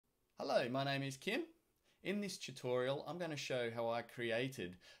Hello, my name is Kim. In this tutorial, I'm going to show how I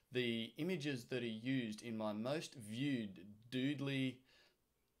created the images that are used in my most viewed Doodly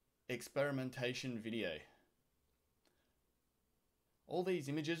experimentation video. All these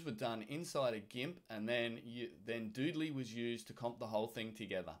images were done inside a Gimp, and then Doodly was used to comp the whole thing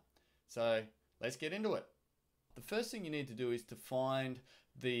together. So let's get into it. The first thing you need to do is to find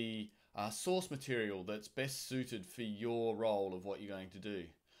the source material that's best suited for your role of what you're going to do.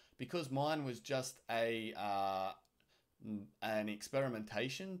 Because mine was just an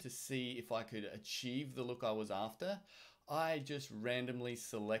experimentation to see if I could achieve the look I was after, I just randomly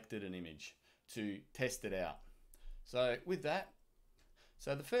selected an image to test it out. So with that,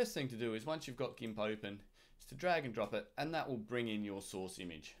 the first thing to do is once you've got Gimp open, is to drag and drop it, and that will bring in your source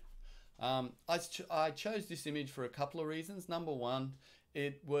image. I chose this image for a couple of reasons. Number one,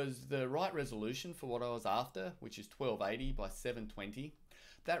 it was the right resolution for what I was after, which is 1280 by 720.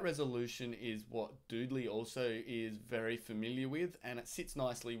 That resolution is what Doodly also is very familiar with, and it sits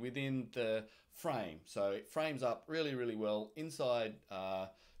nicely within the frame. So it frames up really, really well inside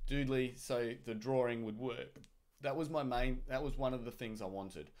Doodly, so the drawing would work. That was one of the things I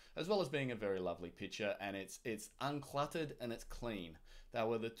wanted, as well as being a very lovely picture, and it's uncluttered and it's clean. They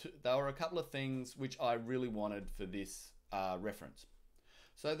were a couple of things which I really wanted for this reference.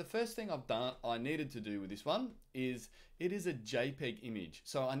 So the first thing I needed to do with this one is it is a JPEG image.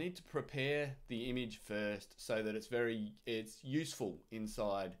 So I need to prepare the image first so that it's useful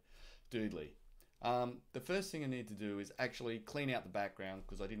inside Doodly. The first thing I need to do is actually clean out the background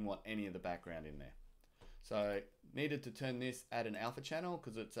because I didn't want any of the background in there. So needed to turn this at an alpha channel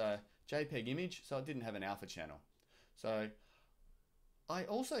because it's a JPEG image, so it didn't have an alpha channel. So I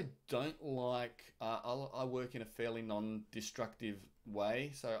also don't like, I work in a fairly non-destructive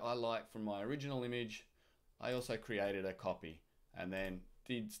way. So I like, from my original image, I also created a copy and then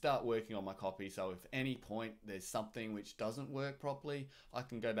did start working on my copy. So if any point there's something which doesn't work properly, I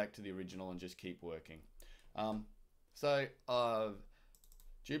can go back to the original and just keep working. So I've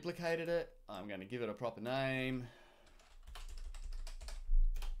duplicated it. I'm going to give it a proper name.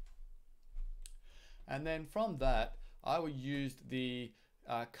 And then from that, I would use the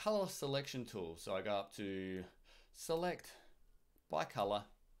color selection tool. So I go up to select by color,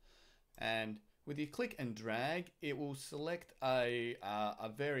 and with your click and drag, it will select a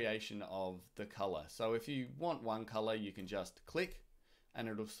variation of the color. So if you want one color, you can just click and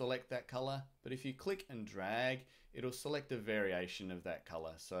it'll select that color. But if you click and drag, it'll select a variation of that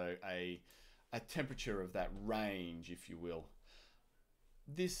color. So a temperature of that range, if you will.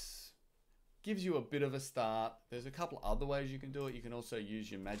 This gives you a bit of a start. There's a couple other ways you can do it. You can also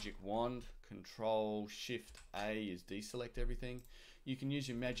use your magic wand. Control Shift A is deselect everything. You can use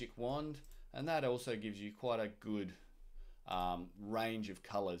your magic wand, and that also gives you quite a good range of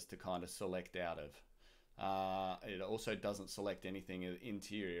colors to kind of select out of. It also doesn't select anything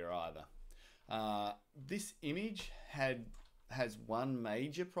interior either. This image has one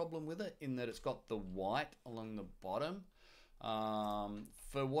major problem with it, in that it's got the white along the bottom.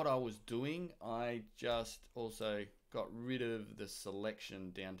 For what I was doing, I just also got rid of the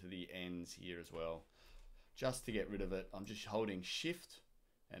selection down to the ends here as well. Just to get rid of it, I'm just holding Shift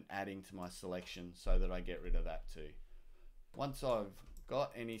and adding to my selection so that I get rid of that too. Once I've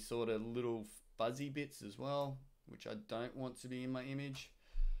got any sort of little fuzzy bits as well, which I don't want to be in my image,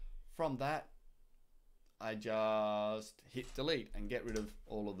 from that I just hit delete and get rid of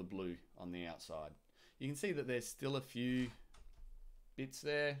all of the blue on the outside. You can see that there's still a few bits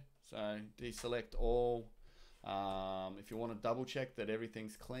there, so deselect all. If you want to double check that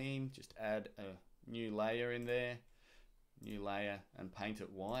everything's clean, just add a new layer in there, new layer, and paint it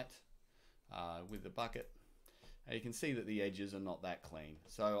white with the bucket. And you can see that the edges are not that clean.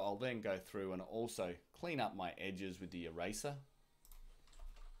 So I'll then go through and also clean up my edges with the eraser,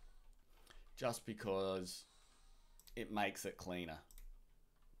 just because it makes it cleaner.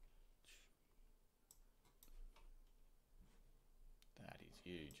 That is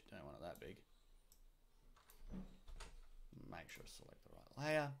huge. Don't want it that big. Make sure to select the right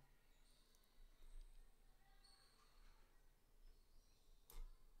layer.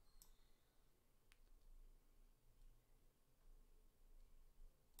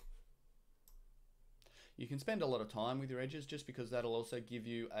 You can spend a lot of time with your edges, just because that'll also give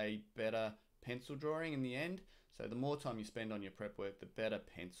you a better pencil drawing in the end. So the more time you spend on your prep work, the better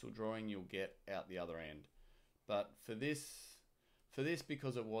pencil drawing you'll get out the other end. But for this,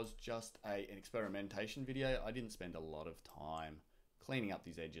 because it was just an experimentation video, I didn't spend a lot of time cleaning up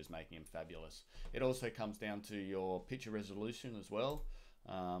these edges, making them fabulous. It also comes down to your picture resolution as well.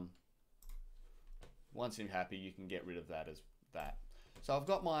 Once you're happy, you can get rid of that as that. So I've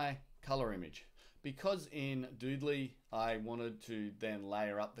got my color image. Because in Doodly I wanted to then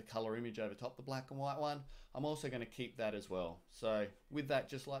layer up the color image over top the black and white one, I'm also going to keep that as well. So with that,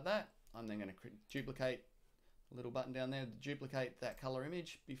 just like that, I'm then going to duplicate a little button down there to duplicate that color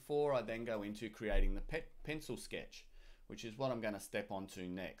image before I then go into creating the pencil sketch, which is what I'm going to step on to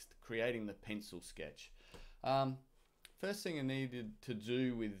next, creating the pencil sketch. First thing I needed to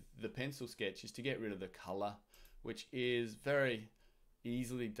do with the pencil sketch is to get rid of the color, which is very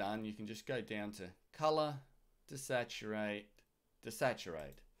easily done. You can just go down to color, desaturate,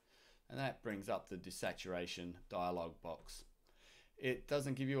 desaturate, and that brings up the desaturation dialog box. It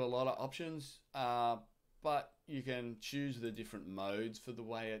doesn't give you a lot of options, but you can choose the different modes for the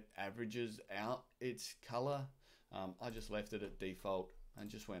way it averages out its color. I just left it at default and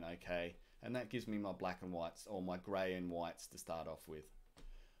just went OK, and that gives me my black and whites, or my gray and whites to start off with.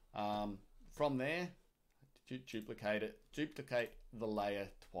 From there, duplicate the layer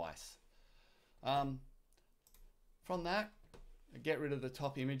twice. From that, get rid of the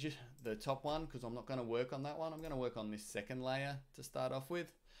top image, the top one, because I'm not going to work on that one. I'm going to work on this second layer to start off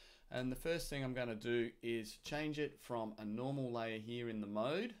with. And the first thing I'm going to do is change it from a normal layer here in the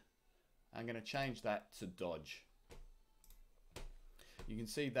mode. I'm going to change that to dodge. You can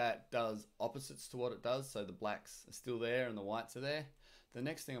see that does opposites to what it does, so the blacks are still there and the whites are there. The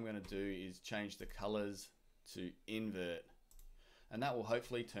next thing I'm going to do is change the colors to invert, and that will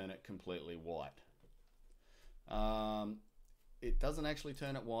hopefully turn it completely white. It doesn't actually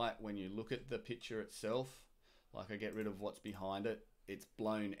turn it white when you look at the picture itself. Like, I get rid of what's behind it. It's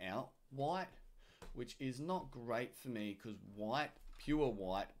blown out white, which is not great for me, because white, pure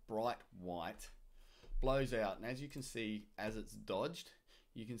white, bright white, blows out, and as you can see, as it's dodged,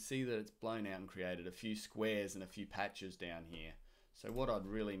 you can see that it's blown out and created a few squares and a few patches down here. So what I'd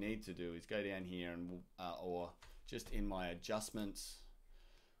really need to do is go down here and or just in my adjustments,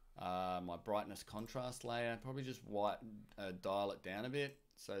 my brightness contrast layer, probably just dial it down a bit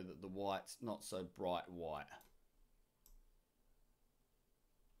so that the white's not so bright white.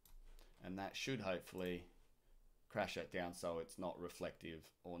 And that should hopefully crash it down so it's not reflective,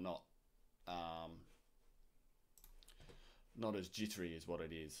 or not as jittery as what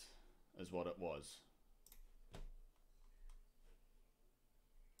it was.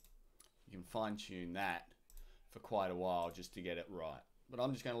 You can fine tune that for quite a while just to get it right. But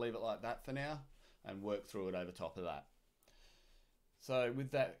I'm just going to leave it like that for now and work through it over top of that. So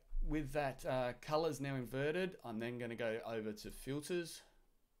with that colors now inverted, I'm then going to go over to filters,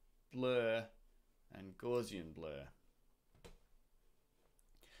 blur, and Gaussian blur.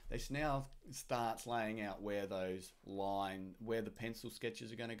 This now starts laying out where where the pencil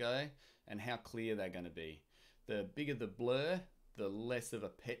sketches are going to go and how clear they're going to be. The bigger the blur, the less of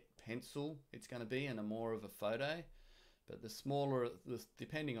a pencil it's going to be and a more of a photo. But the smaller,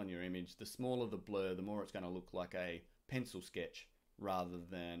 depending on your image, the smaller the blur, the more it's going to look like a pencil sketch rather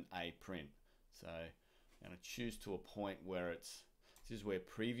than a print. So I'm going to choose to a point where this is where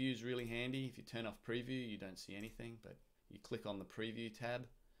preview is really handy. If you turn off preview, you don't see anything, but you click on the preview tab,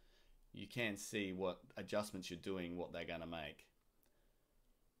 you can see what adjustments you're doing, what they're going to make.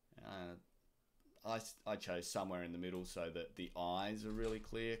 I chose somewhere in the middle so that the eyes are really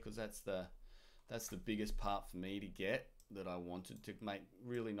clear, because that's the biggest part for me to get, that I wanted to make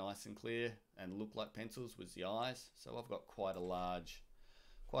really nice and clear and look like pencils, was the eyes. So I've got quite a large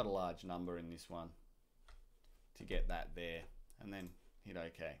number in this one to get that there, and then hit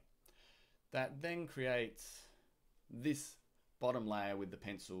OK. That then creates this bottom layer with the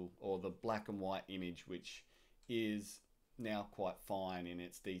pencil, or the black and white image, which is now quite fine in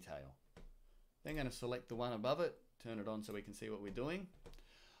its detail. Then going to select the one above it, turn it on so we can see what we're doing.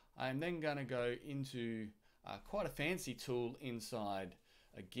 I'm then going to go into quite a fancy tool inside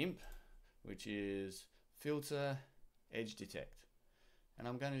a Gimp, which is Filter, Edge Detect. And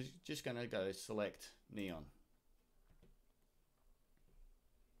I'm just going to go select Neon.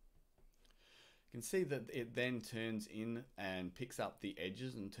 You can see that it then turns in and picks up the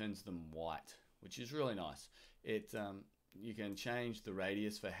edges and turns them white, which is really nice. You can change the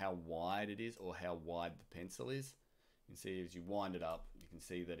radius for how wide it is, or how wide the pencil is. You can see as you wind it up, you can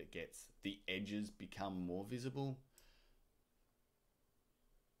see that the edges become more visible.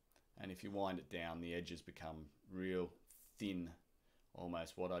 And if you wind it down, the edges become real thin,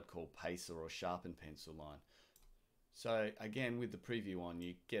 almost what I'd call pacer or sharpened pencil line. So again, with the preview on,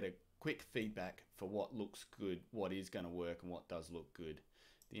 you get a quick feedback for what looks good, what is going to work, and what does look good.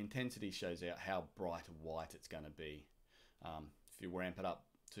 The intensity shows out how bright white it's going to be. If you ramp it up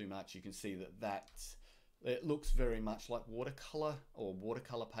too much, you can see that it looks very much like watercolor or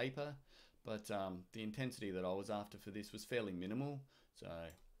watercolor paper, but the intensity that I was after for this was fairly minimal. So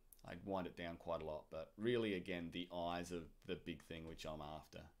I'd wind it down quite a lot, but really again the eyes are the big thing which I'm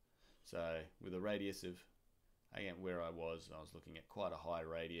after. So with a radius of, again where I was looking at quite a high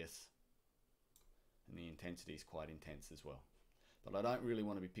radius, and the intensity is quite intense as well. But I don't really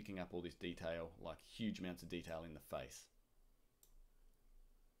want to be picking up all this detail, like huge amounts of detail in the face.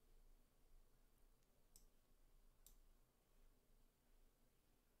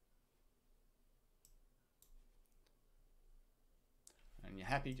 And you're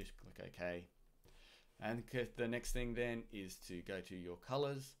happy, just click OK. And the next thing then is to go to your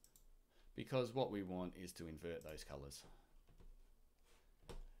colors, because what we want is to invert those colors.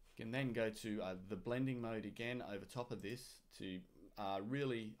 You can then go to the blending mode again over top of this to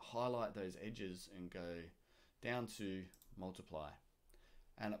really highlight those edges and go down to multiply,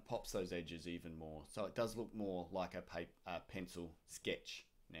 and it pops those edges even more, so it does look more like a pencil sketch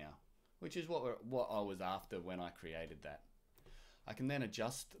now, which is what I was after when I created that. I can then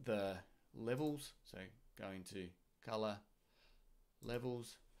adjust the levels, so going to color,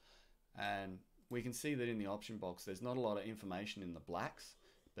 levels, and we can see that in the option box there's not a lot of information in the blacks,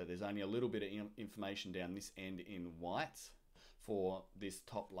 but there's only a little bit of information down this end in whites for this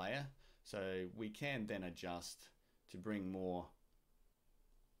top layer. So we can then adjust to bring more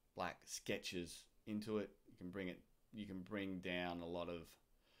black sketches into it. You can bring down a lot of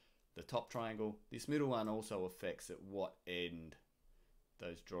the top triangle. This middle one also affects at what end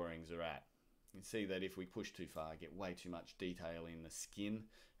those drawings are at. You can see that if we push too far, I get way too much detail in the skin,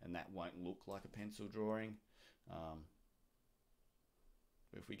 and that won't look like a pencil drawing.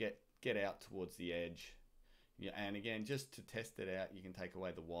 If we get out towards the edge, yeah, and again, just to test it out, you can take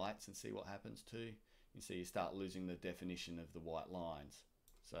away the whites and see what happens too. You see you start losing the definition of the white lines.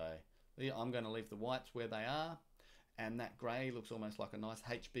 So yeah, I'm going to leave the whites where they are, and that grey looks almost like a nice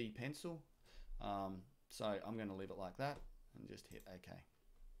HB pencil. So I'm going to leave it like that and just hit OK.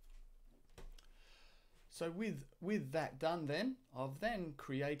 So with that done then, I've then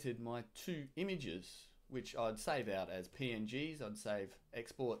created my two images, which I'd save out as PNGs. I'd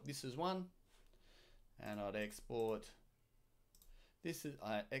export this as one, and I'd export this.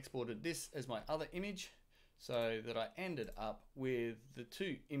 I exported this as my other image, so that I ended up with the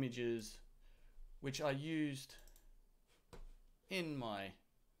two images which I used in my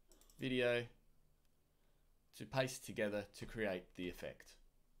video to paste together to create the effect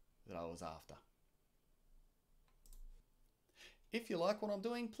that I was after. If you like what I'm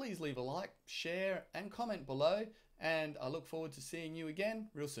doing, please leave a like, share and comment below, and I look forward to seeing you again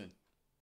real soon.